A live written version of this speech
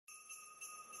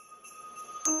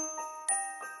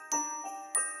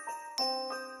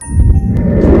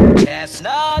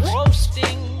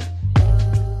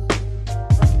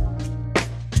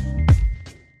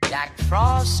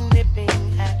mouse nipping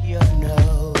at your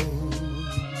nose.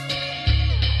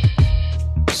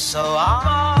 So I'm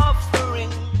offering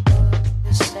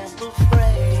this simple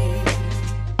phrase.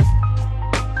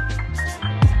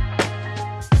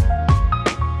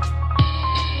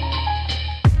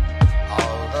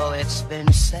 Although it's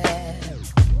been said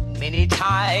many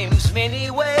times, many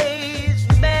ways,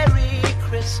 Merry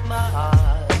Christmas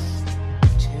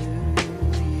to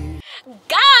you.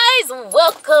 Guys,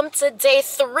 welcome to day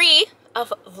 3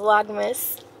 of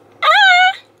Vlogmas.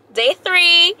 Day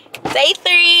 3. Day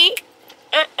 3.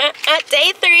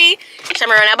 Day 3.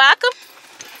 Shamarona back.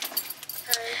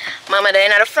 Mama there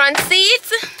in the front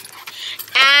seat.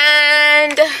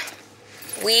 And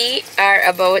we are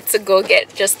about to go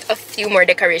get just a few more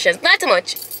decorations. Not too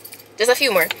much. Just a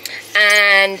few more.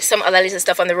 And some other little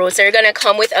stuff on the road. So you're gonna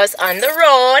come with us on the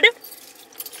road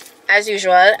as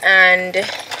usual. And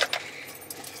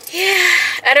yeah,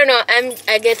 I don't know,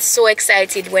 I get so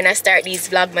excited when I start these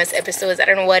Vlogmas episodes. I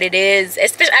don't know what it is.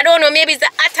 Especially, I don't know, maybe it's the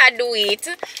hat I do it.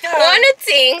 Yeah. Wanna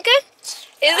think? Is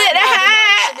it the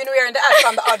hat? She's been wearing the hat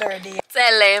from the other day.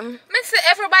 Tell them. I see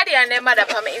everybody and their mother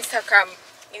on my Instagram.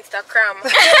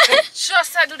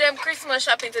 Just to do them Christmas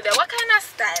shopping today. What kind of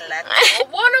style like that? I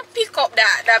wanna pick up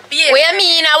that baby. What you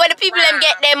mean? Where the people them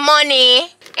get their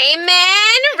money?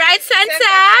 Amen. Right,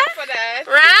 Santa? For that.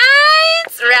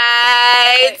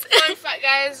 Right. Fun fact,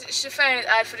 guys, she found it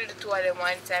hard for the two of them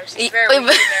one time. She's very weak in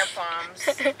their palms.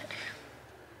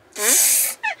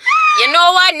 You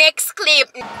know what? Next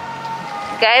clip.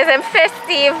 Guys, I'm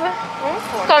festive.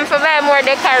 Come for buy more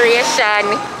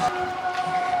decoration.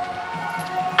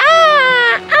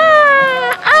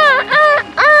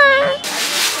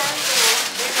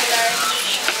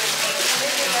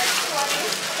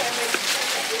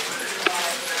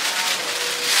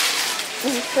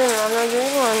 Another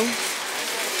one.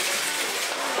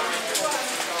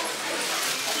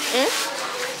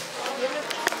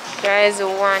 Guys, we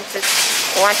want a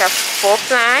full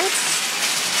plant,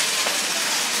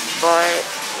 but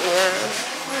yeah.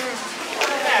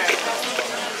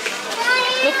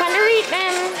 You can read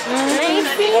them.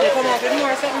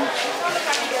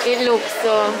 It looks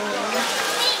so.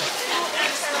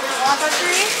 Want a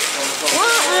tree?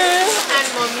 And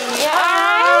mommy. Yeah.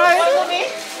 Mommy.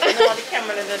 No, the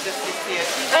camera is not just this here.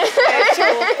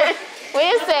 What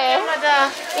you say?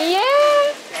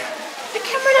 Yeah. The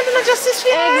camera is not just this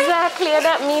here. Exactly.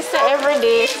 That means so every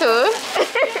day too.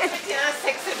 Yeah,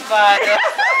 sexy bad.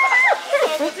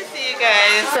 So good to see you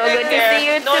guys. So good to see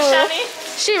you too. No, Shani?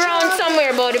 She round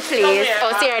somewhere about the place.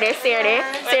 Oh, see her there, see her there.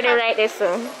 See her right there,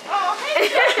 so. Oh, hey.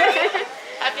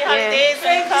 Happy holidays.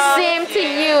 Yeah. Same to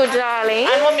you, darling.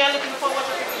 And mommy, I'm looking forward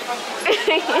to it.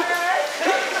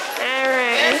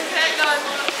 Alright.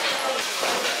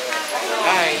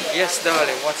 Hi, yes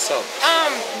darling, what's up?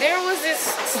 There was this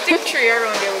stick tree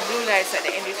around there with blue lights at the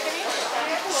end. It finished?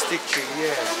 Stick tree,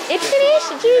 yeah. It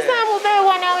finished? Jesus, I will buy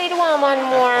one now with one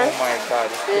more. Oh my god.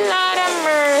 Lord of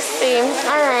mercy.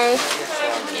 Alright.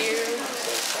 Thank you.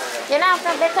 You know, have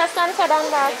a better Santa than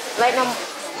that.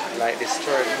 Like this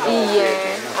story?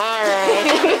 Yeah. Alright.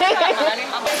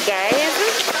 Guys,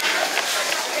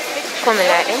 coming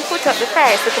like them put up the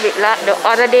price a little bit like the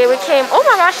other day we came. Oh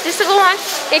my gosh, this is the one.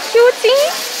 It's cutie.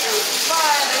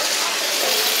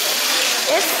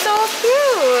 It's so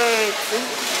cute.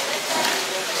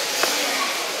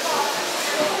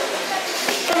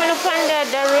 Coming up on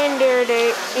the reindeer,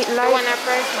 it lights. One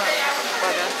price now.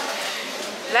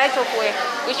 Light up way.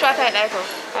 Which one I light up?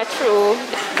 True.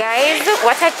 Guys,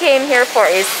 what I came here for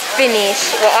is finish.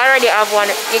 We already have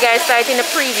one. You guys saw it in the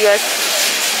previous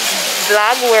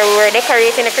vlog where we were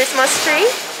decorating the Christmas tree.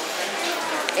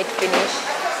 It finished.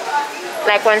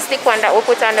 Like one stick one that we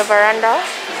put on the veranda.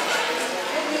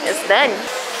 It's done.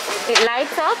 It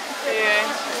lights up?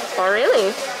 Yeah. Oh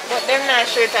really? But them not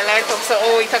sure it light up, so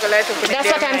it took a light up.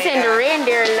 That's what I'm saying, the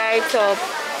reindeer lights up.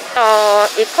 So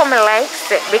it come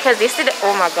lights it because this is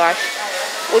oh my gosh.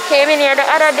 We came in here the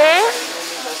other day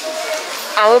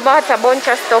and we bought a bunch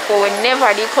of stuff but we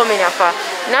never did come in here for.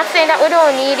 Not saying that we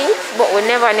don't need it, but we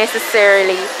never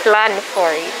necessarily plan for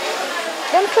it.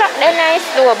 Them clock they're nice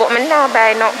though, but I'm not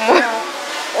buy not more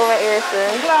over here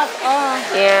soon.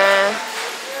 Yeah.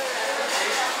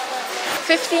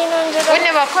 1,500. We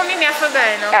never come in here for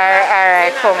that, no?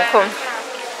 Alright, come.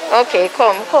 Okay,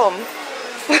 come.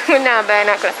 We're not buying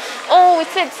that clock. Oh, it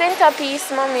said centerpiece,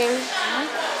 mommy.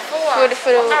 For the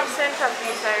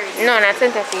centerpiece already. No, not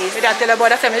centerpiece. We don't tell about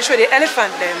that time. They show the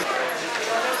elephant then.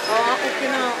 Oh, okay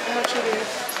now. How much it is?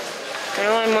 You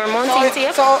want more mountain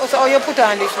tape? So how you put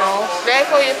on this now?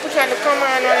 Like how you put on the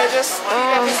command when you just...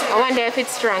 I wonder if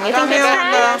it's strong. You think it's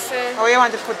strong? How you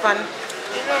want to put on?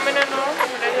 You know, I don't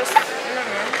know.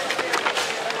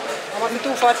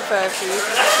 for 245 please.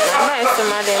 Buy some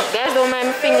of them. Guys, don't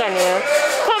mind my fingernail.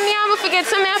 Come here, I forget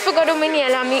some. I forgot to do my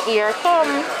nail and my ear.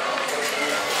 Come.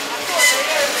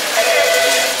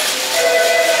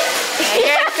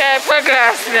 Yeah, for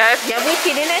glass that. Yeah, we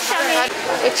kidding it, Shami.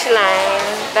 Which line?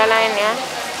 The line, yeah.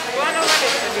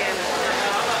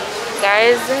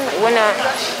 Guys, wanna.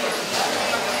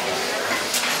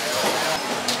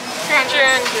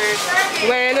 300.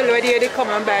 Well, the lady they come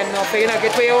and buy enough. You know,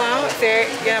 get what you want. Say,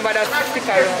 you know, about that stick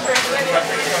around.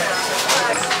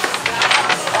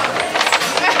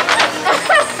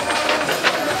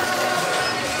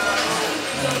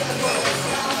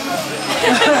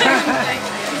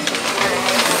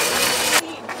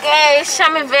 Guys,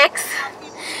 Shami Vex.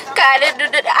 Can't do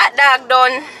the hot dog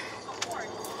done.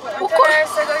 Go get it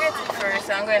first.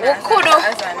 I'm going to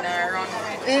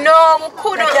No, we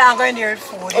could I can't go in there with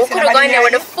food. we could have gone there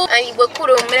with the food and we could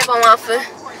have made one for,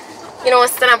 you know,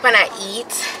 stand up and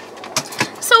eat.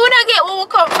 So we don't get what we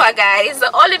come for, guys.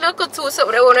 All the local tools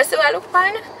so they want to see what I look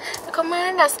for. Come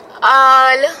on, that's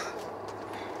all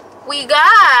we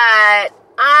got.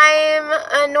 I'm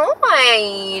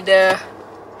annoyed.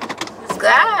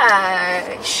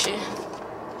 Gosh.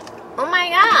 Oh my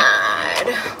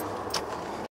god.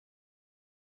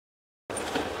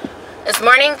 It's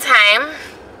morning time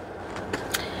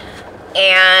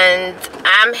and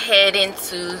I'm heading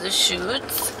to the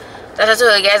shoot that I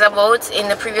told you guys about in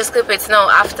the previous clip. It's now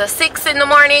after 6 in the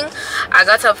morning. I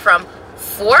got up from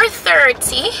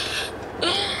 4:30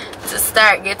 to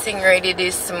start getting ready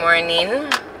this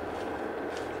morning.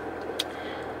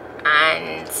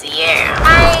 And yeah,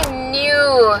 I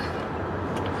knew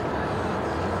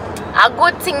a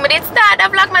good thing, but it started a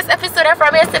Vlogmas episode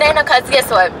from yesterday because guess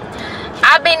what?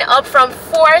 I've been up from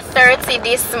 4:30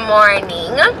 this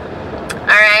morning.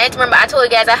 Alright, remember I told you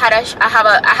guys I had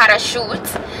a shoot.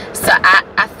 So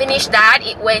I finished that.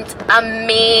 It went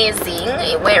amazing.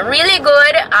 It went really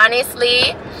good,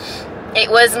 honestly. It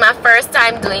was my first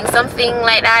time doing something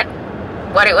like that.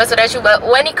 What it was with that shoot, but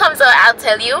when it comes out I'll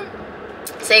tell you.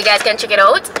 So you guys can check it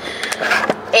out.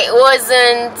 It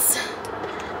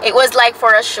was like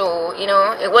for a show, you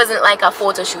know. It wasn't like a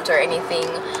photo shoot or anything.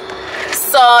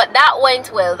 So that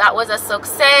went well. That was a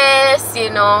success, you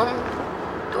know.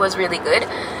 It was really good.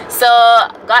 So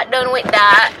got done with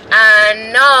that,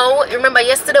 and now remember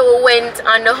yesterday we went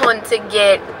on the hunt to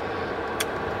get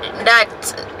that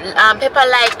pepper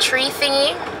like tree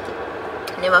thingy.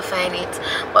 Never find it,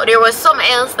 but there was something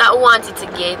else that I wanted to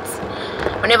get.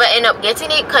 We never end up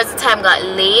getting it because the time got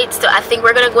late, so I think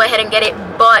we're gonna go ahead and get it.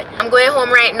 But I'm going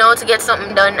home right now to get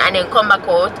something done and then come back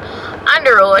out on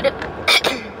the road.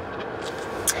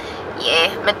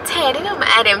 Yeah, I'm tired, you know,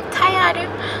 I'm tired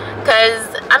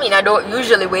because I mean I don't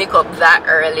usually wake up that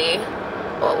early,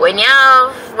 but when you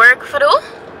have work for do,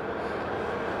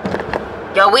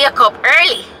 you wake up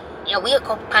early, you wake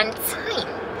up on time,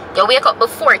 you wake up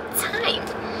before time.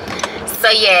 So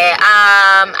yeah,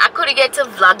 I couldn't get to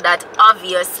vlog that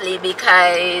obviously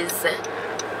because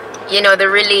you know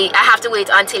I have to wait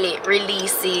until it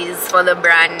releases for the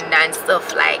brand and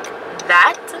stuff like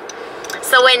that.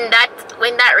 So when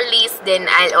that released, then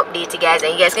I'll update you guys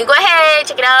and you guys can go ahead,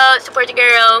 check it out, support your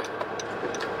girl.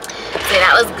 So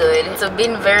that was good. So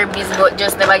been very busy but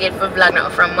just never get for vlog now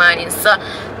from morning. So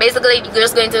basically you're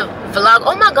just going to vlog.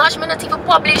 Oh my gosh, I'm not even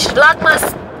publish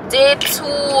Vlogmas day 2.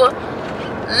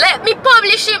 Let me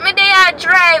publish it my day I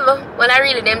drive. Well I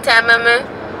really them time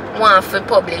I want to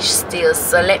publish still.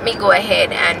 So let me go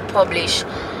ahead and publish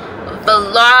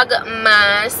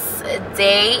Vlogmas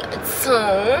day 2.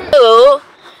 So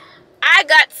I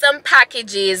got some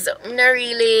packages. Not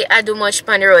really I do much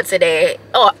on the road today.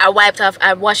 Oh, I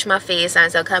washed my face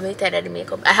and so come tired of the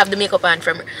makeup. I have the makeup on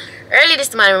from early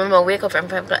this morning. Remember I wake up from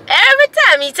 5 o'clock. Every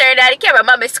time you turn on the camera,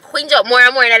 mama squinch up more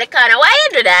and more in the corner. Why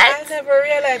you do that? I never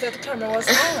realized that the camera was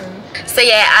on. So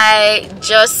yeah, I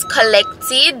just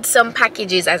collected some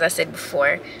packages as I said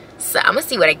before. So I'm gonna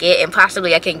see what I get and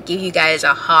possibly I can give you guys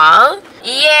a haul.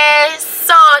 Yeah,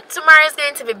 so tomorrow is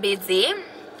going to be busy.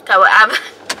 Cause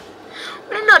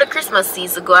I know the Christmas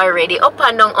season go already. Up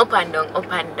and down, up and down, up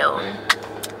and down.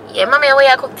 Yeah, mommy, what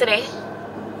you cook today?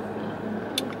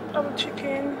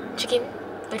 Chicken. Chicken?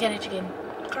 What kind of chicken?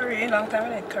 Curry. Long time I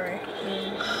like curry.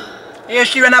 Yeah,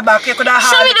 she went back. You could have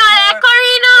Show me don't like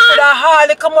curry now. Could have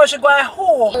hardly come out. She go and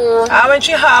ho. And when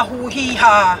she ha who he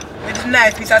ha, with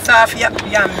nice piece of soft yam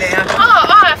there.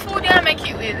 Oh, food I make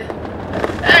it with.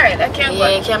 Alright, I can't go.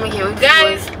 Yeah, you can make it with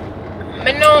guys.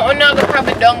 I know I'm not gonna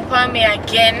probably dump on me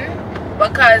again.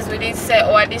 Because we did say,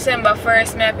 oh, December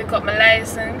 1st, may I pick up my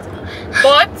license.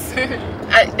 But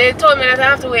they told me that I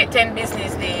have to wait 10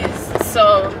 business days.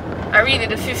 So I really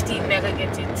the 15th me I could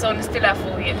get it. So I still have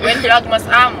to wait. When Vlogmas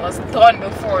almost done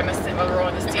before I still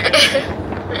around the still.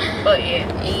 But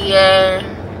yeah.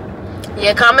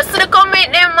 Yeah, come to the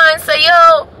comment them man. So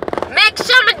yo, make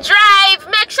sure me drive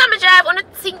on the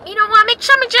thing. You know what? Make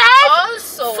sure me drive.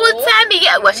 Also, full time me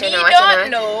get what you know.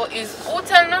 Don't know is who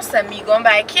tell us that me gonna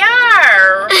buy a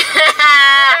car.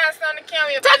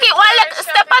 Take it one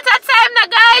step at a time, now,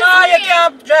 guys. No, you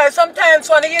can't drive. Sometimes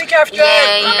when you can't drive.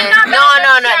 Yeah. No.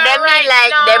 Them me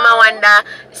like them. I wonder.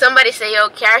 Somebody say yo,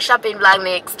 car shopping vlog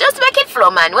next. Just make it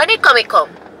flow, man. When it come, it come.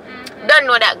 Don't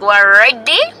know that go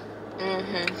already.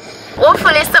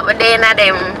 Hopefully something there in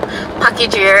them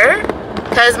package here.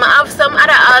 Cause I have some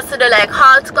other also the like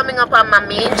hauls coming up on my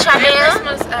main channel.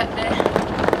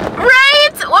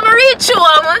 Right? When we reach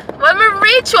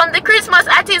home, the Christmas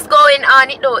hat is going on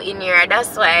it though in here.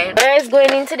 That's why. Guys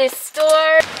going into the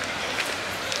store.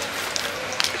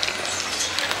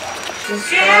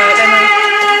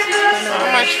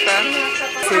 How much for?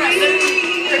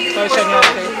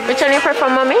 Which one you prefer,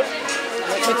 mommy?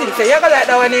 I think so. You gonna like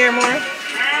that one here more?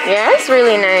 Yeah, it's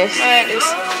really nice. I like this.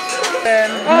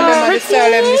 I'm gonna sell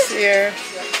them this year.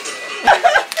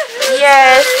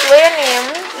 Yes, what's your name?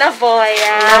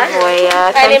 Navoya.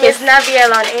 My name is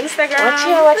Naviel on Instagram.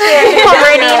 Watch here. Come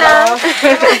ready now.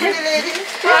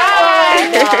 I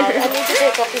need to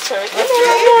take a picture.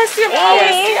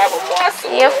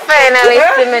 You finally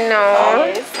see me now.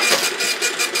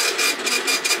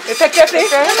 You take your thing?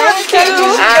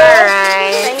 Alright.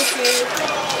 Thank you.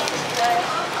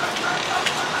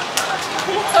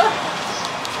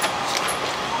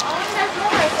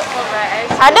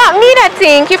 I don't mean a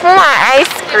thing if you want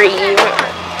ice cream.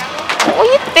 What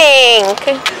do you think?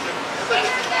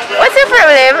 What's your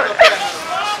problem?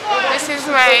 This is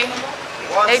my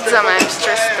exam. I'm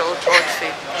stressed out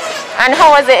outfit. And how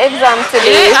was the exam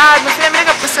today? Hard, but I make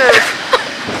up myself.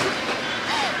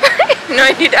 No,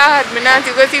 I did hard. I not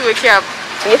to go see wake up.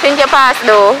 You think you passed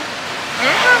though?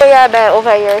 So yeah, buy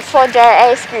over here fudge or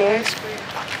ice cream.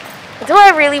 Do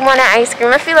I really want an ice cream?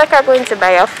 I feel like I'm going to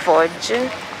buy a fudge.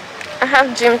 I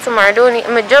have gym tomorrow. Don't need,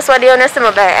 just what you honest, I'm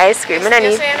buy ice cream. I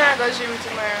need. You're saying I go gym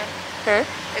tomorrow? Huh?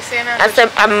 You're saying I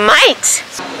said I might.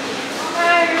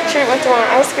 Sure, what you want?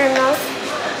 Ice cream now?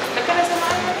 Look at this,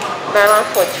 man. Buy one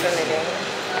fudge for me then.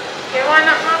 You want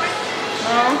that, mommy?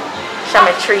 No. Show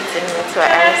me treating me to an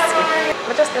ice cream.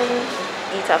 I just don't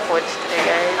eat a fudge today,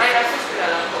 guys.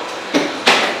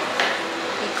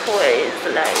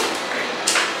 Because like,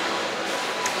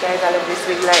 guys, I love this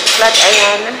big like flat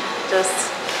iron. Just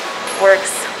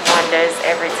works wonders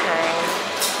every time.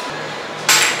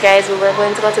 Guys, we were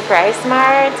going to go to Price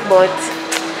Mart, but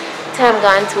time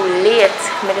gone too late.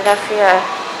 I did have to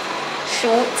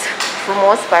shoot for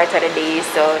most part of the day,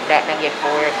 so that I get for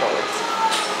workout.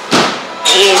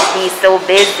 Is be so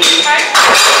busy.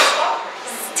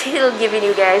 Still giving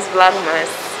you guys Vlogmas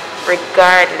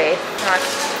regardless.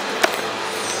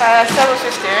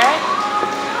 $7.50, right?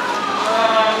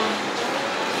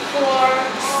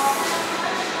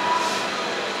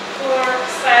 4,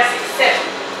 5, 6, 7.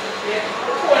 Yeah.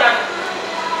 The corner.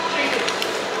 3.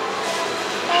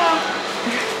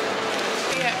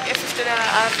 Yeah, $50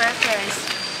 price.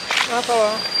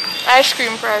 Ice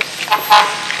cream price.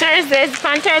 Thursdays,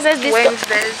 on Thursdays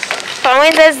Wednesdays. For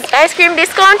Wednesdays, ice cream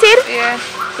discounted? Yeah.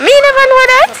 Me never know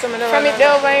that. From it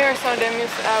over here, so them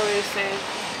used to always say.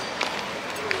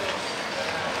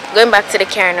 Going back to the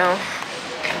car now.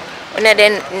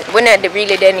 We're not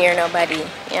really done here nobody.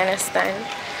 You understand?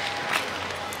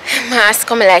 Mask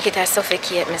come like it has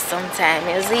suffocate me sometimes.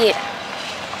 You see it?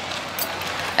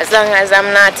 As long as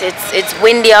I'm not, it's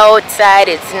windy outside,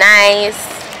 it's nice.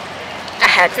 I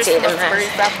had to take the mask.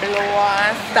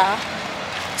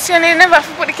 So you never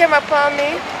put the camera on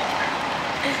me?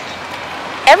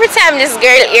 Every time this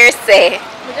girl here say, I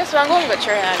just want to go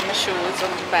try on my shoes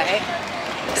and buy.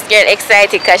 this girl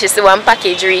excited because she see one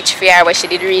package reach for her, but she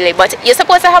did really. But you're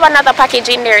supposed to have another package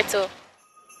in there too.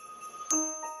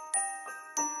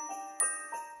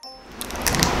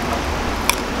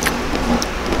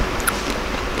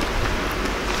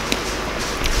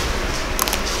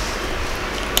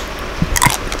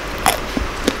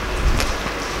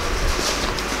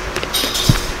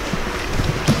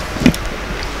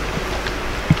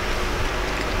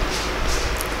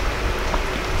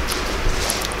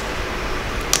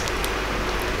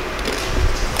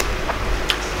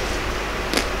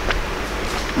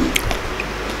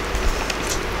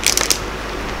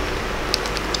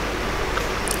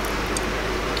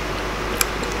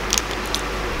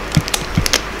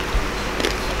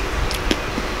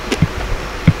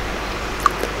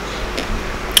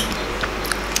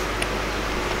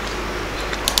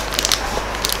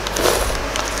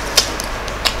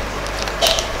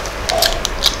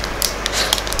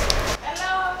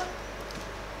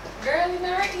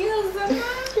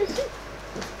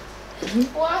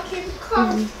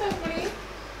 comfortably.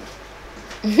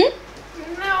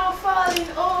 Now falling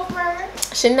over.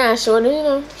 She not showing you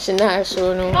know. She not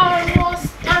showing you.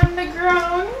 Almost on the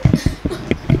ground.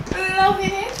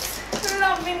 Loving it.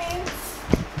 Loving it.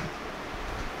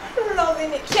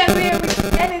 Loving it. Can wear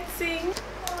with anything.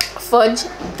 Fudge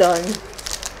done.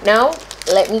 Now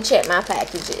let me check my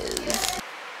packages.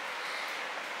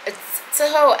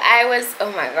 So I was,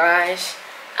 oh my gosh,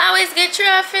 I always get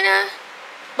rough, you know,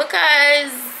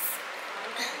 because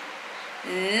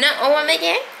not all I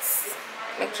get.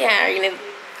 I can't really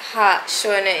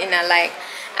show it in a like.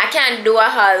 I can't do a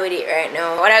haul with it right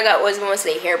now. What I got was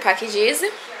mostly hair packages,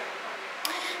 and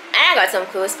I got some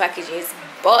clothes packages.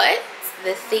 But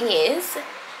the thing is,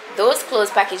 those clothes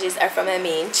packages are from my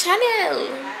main channel.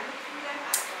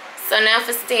 So now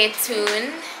for stay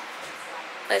tuned.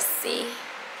 Let's see.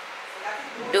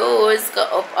 Those go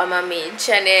up on my main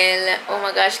channel. Oh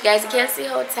my gosh, guys, you can't see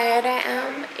how tired I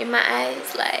am in my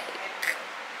eyes. Like,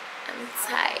 I'm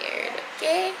tired,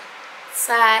 okay?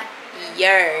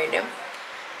 Tired.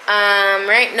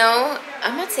 Right now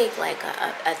I'm gonna take like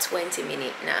a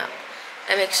 20-minute nap.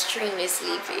 I'm extremely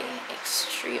sleepy.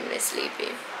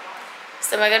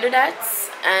 So I'm gonna do that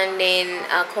and then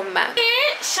I'll come back.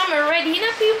 Okay, Shama ready, you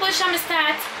know, people. Shama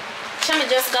start. Shama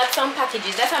just got some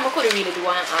packages. That's why I couldn't really do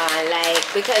one like,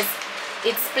 because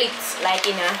it split like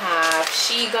in a half.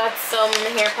 She got some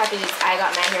hair packages, I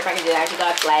got my hair packages, and she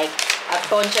got like a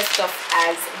bunch of stuff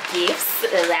as gifts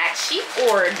that she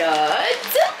ordered.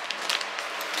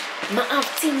 I have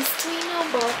things to, you know,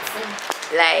 but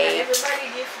like, Everybody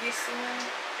gift this one.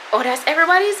 oh, that's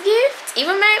everybody's gift,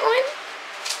 even my own.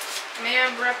 May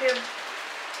I wrap him?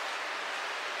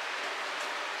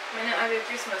 I don't have a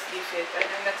Christmas gift yet,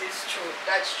 and that is true.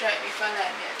 That strike me for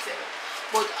like me, I tell you.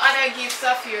 But other gifts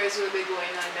of yours will be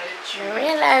going under the tree. I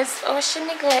realized, oh, she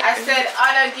neglected. I said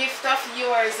other gifts of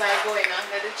yours are going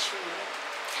under the tree.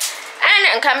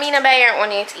 And Kamina buy your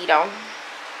own it either.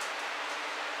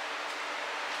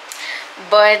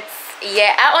 But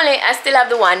yeah, I still have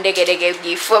the one they get gift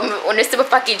from on the super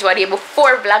package what they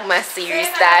before Vlogmas series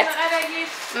that.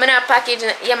 I'm not package.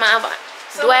 Yeah, I have.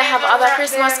 So do I have other wrap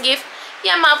Christmas them? gift?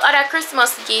 Yeah, I have other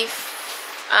Christmas gift.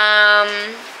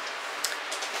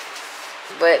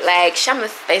 But like, I'm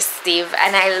festive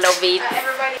and I love it.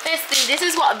 Everybody. Festive. This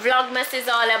is what Vlogmas is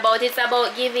all about. It's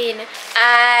about giving.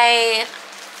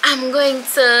 I'm going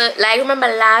to, like, remember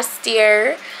last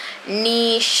year,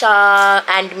 Nisha,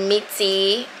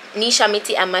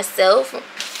 Mitty and myself,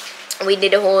 we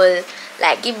did a whole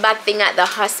like give back thing at the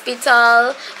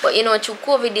hospital. But you know, through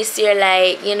COVID this year,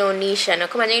 like, you know, Nisha, now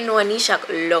come on, you know, Nisha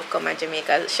love come to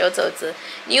Jamaica. Shout out to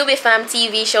Newbie Fam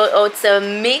TV, shout out to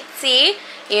Mitty,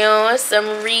 you know,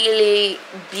 some really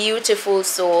beautiful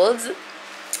souls.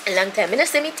 A long time I didn't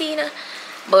see Mitty, you know,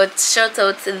 but shout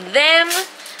out to them.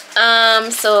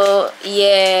 So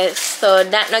yeah, so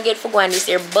that not get for going this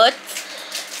year, but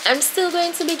I'm still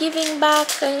going to be giving back.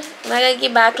 I'm gonna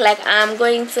give back, like I'm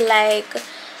going to like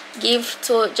give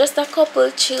to just a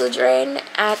couple children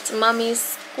at mommy's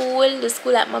school, the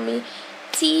school that mommy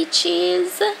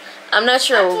teaches. I'm not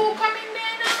sure. Two coming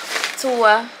there now.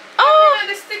 Two Oh,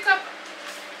 the stick up.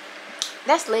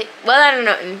 that's late. Well, I don't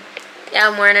know nothing.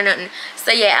 Yeah, more than nothing.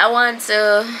 So yeah, I want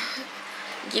to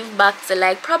give back to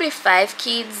like probably 5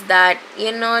 kids that,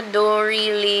 you know, don't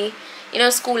really, you know,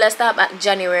 school has start back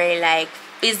January like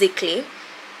physically.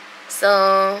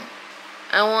 So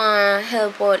I want to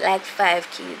help out like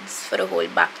 5 kids for the whole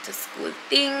back to school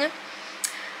thing.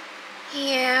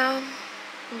 Yeah,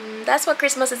 that's what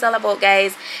Christmas is all about,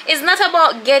 guys. It's not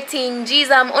about getting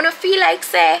Jesus. I'm gonna feel like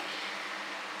say,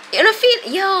 you know,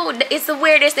 feel, yo, it's the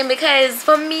weirdest thing, because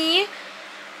for me,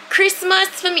 Christmas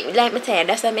for me, like me tell you,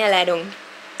 that's why I lie down.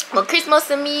 But Christmas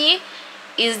to me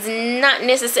is not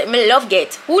necessarily, me love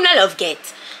get, who not love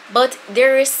get, but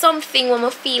there is something when I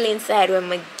feel inside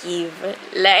when I give,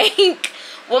 like,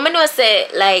 when I know say,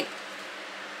 like,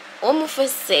 what am I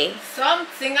first say?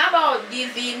 Something about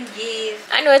giving gift.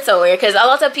 I know it's so weird, because a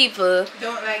lot of people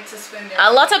Don't like to spend their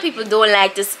a lot of people don't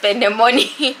like to spend their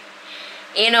money.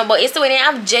 You know, but it's when you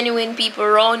have genuine people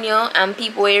around you and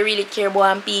people who you really care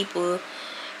about, and people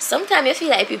sometimes you feel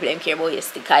like people don't care about you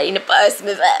still, because in the past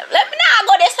me like, let me not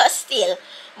go this for still.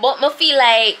 But I feel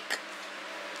like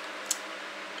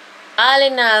all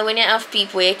in all, when you have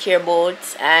people you care about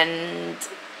and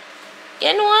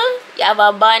you know, you have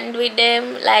a bond with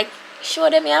them, like show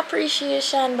them your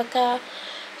appreciation, because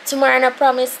tomorrow I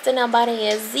promise to nobody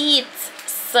is it.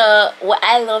 So what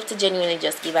I love to genuinely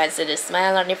just give out to the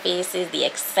smile on their faces, the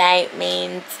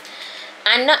excitement,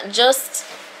 and not just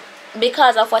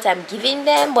because of what I'm giving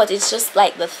them, but it's just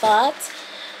like the thought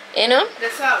You know?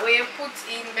 That's what we put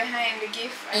in behind the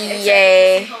gift. And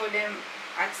yeah. to see how them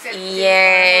accept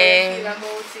yeah. it, how they feel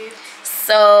about it.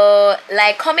 So,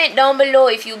 like, comment down below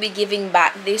if you'll be giving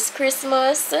back this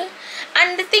Christmas.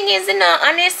 And the thing is, you know,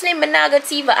 honestly, I'm not going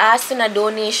to even ask for a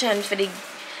donation for the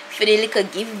little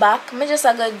give back. I'm just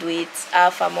going to do it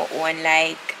off of my own,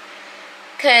 like,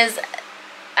 because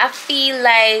I feel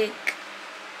like,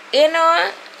 you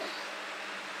know,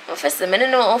 first, I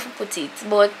don't know how to put it,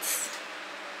 but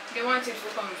they want it to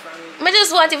come from you. I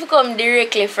just want it to come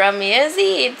directly from me, you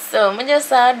see it? So, I just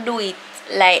do it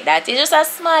like that. It's just a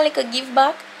small little give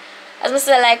back. As I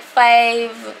say, like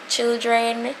 5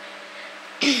 children.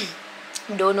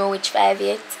 Don't know which 5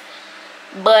 yet.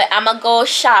 But I'm gonna go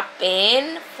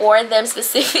shopping for them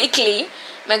specifically.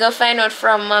 I'm gonna find out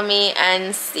from mommy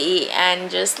and see, and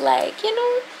just, like, you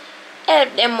know,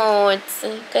 help them out.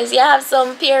 Because you have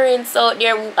some parents out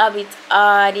there who have it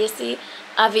hard, you see,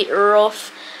 have it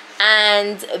rough.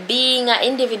 And being an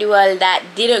individual that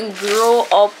didn't grow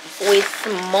up with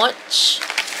much,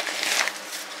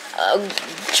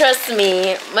 trust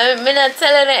me, I'm not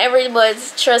telling everybody,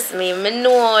 trust me, I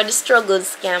know the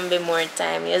struggles can be more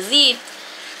time, you see it?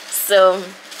 So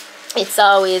it's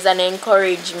always an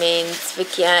encouragement we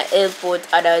can help out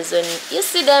others when you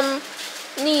see them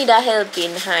need a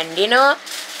helping hand, you know?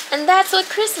 And that's what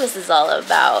Christmas is all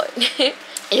about.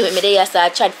 Anyway, me there so I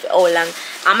chat for how long.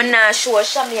 I'm not sure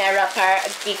Shami a rapper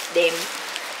gift them.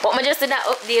 But I just did that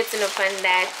update enough on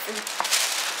that.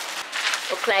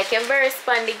 Look like you're very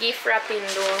span the gift wrapping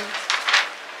though.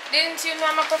 Didn't you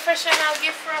know I'm a professional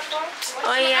gift wrapper?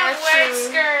 Oh yeah, white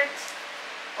true. skirt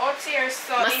out here,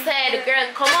 so I said the girl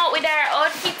come out with her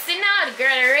outfits, you know. The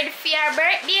girl ready for your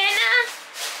birthday, you know.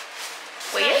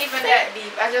 It's not even that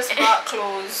deep. I just bought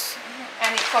clothes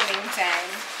and it coming time.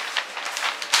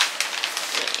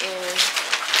 Yeah.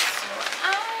 So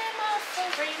I'm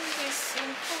offering this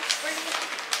simple free.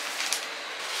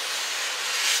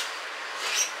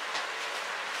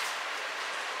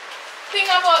 Thing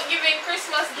about giving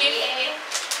Christmas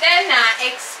gift, they're not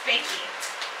expect it.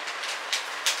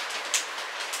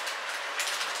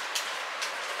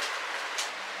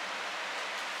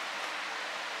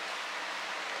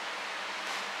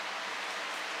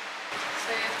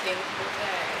 So you think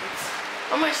guys,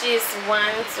 How much is 1,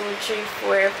 2, 3,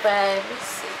 4, 5,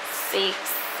 6, 6?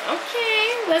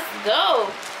 Okay, let's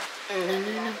go.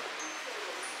 No.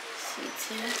 See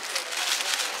here.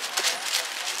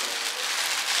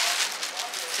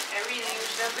 I really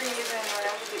should bring this in or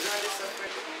I put it on the sofa.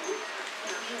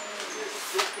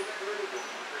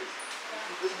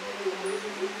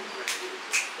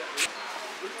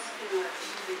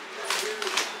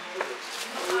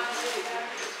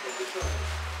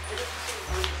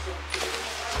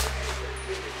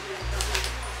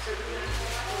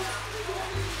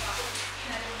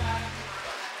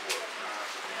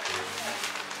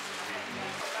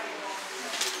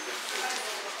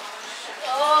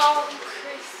 Oh,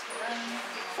 Christmas.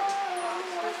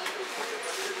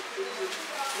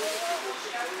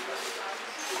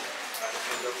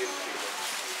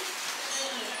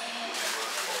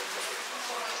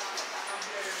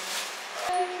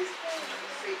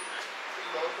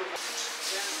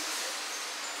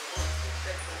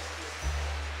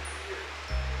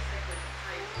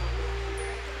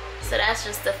 So that's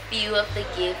just a few of the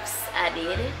gifts I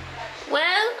did.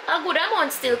 Well, a good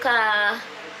amount still,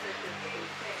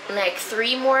 like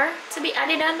 3 more to be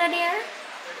added under there.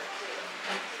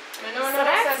 No, So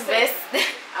that's best.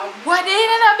 What did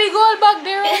a big old bag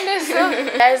there on this?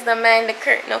 Guys, don't mind the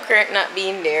curtain not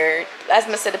being there. As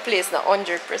I said, the place not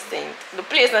 100%. The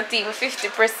place not even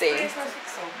 50%.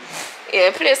 Yeah,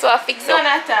 the place will fix up. None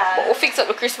at all. But we'll fix up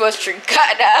the Christmas tree.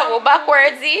 God, we're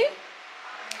backwards, eh?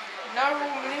 No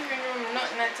room, living room,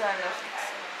 nothing at all. No fix.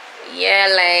 Yeah,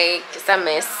 like, it's a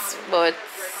mess. But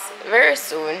very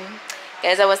soon.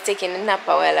 Guys, I was taking a nap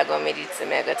a while ago. I did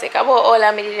some I go take about all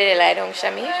I did lie down,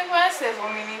 Shami. About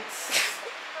 7 minutes.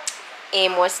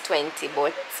 Aim was 20,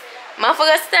 but I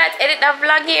forgot to start edit the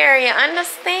vlog here, you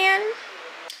understand?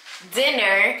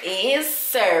 Dinner is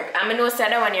served. I'm gonna say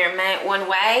that one here my one.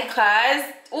 Why? Cause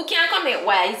who can comment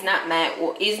why it's not my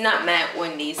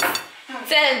own this?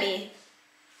 Tell me.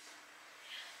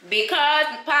 Because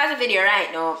pause the video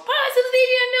right now. Pause the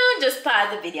video now. Just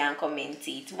pause the video and comment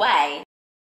it. Why?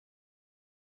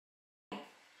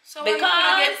 So because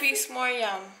when you get piece more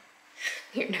yum.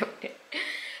 You know it.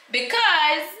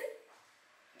 Because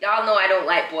y'all know I don't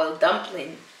like boiled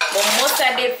dumpling. But most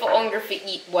I did for hungry for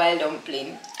eat boiled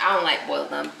dumpling. I don't like boiled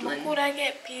dumpling. Could I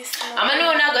get piece more? I'm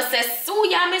gonna not gonna say so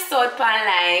yummy salt pan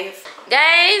life.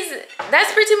 Guys,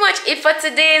 that's pretty much it for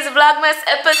today's Vlogmas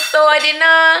episode, you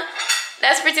know.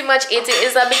 that's pretty much it. It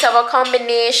is a bit of a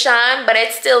combination, but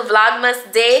it's still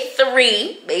Vlogmas day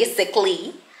 3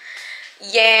 basically.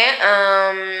 Yeah,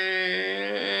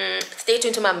 stay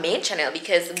tuned to my main channel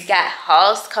because we got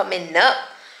hauls coming up.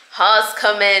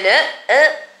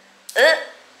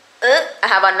 I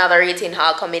have another rating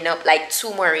haul coming up, like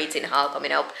 2 more rating haul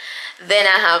coming up. Then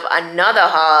I have another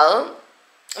haul.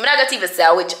 I'm not gonna even say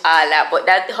which haul that, but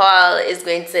that haul is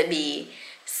going to be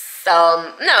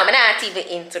some, no, I'm not even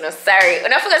into, no, sorry.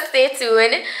 When I forgot, stay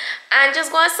tuned and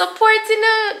just go and support, you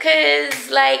know, because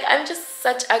like I'm just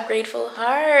such a grateful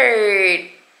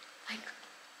heart. Like,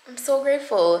 I'm so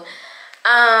grateful.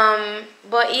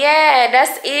 But yeah,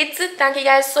 that's it. Thank you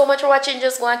guys so much for watching.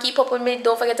 Just go and keep up with me.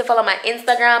 Don't forget to follow my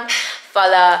Instagram,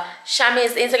 follow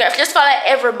Shami's Instagram, just follow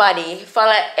everybody,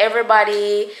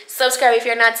 subscribe if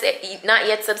you're not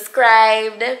yet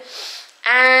subscribed,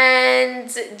 and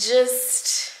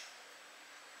just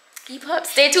keep up.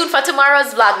 Stay tuned for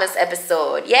tomorrow's Vlogmas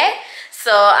episode. Yeah,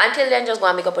 so until then, just go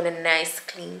and make up on a nice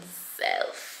clean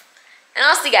self, and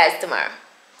I'll see you guys tomorrow.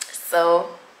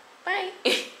 So bye.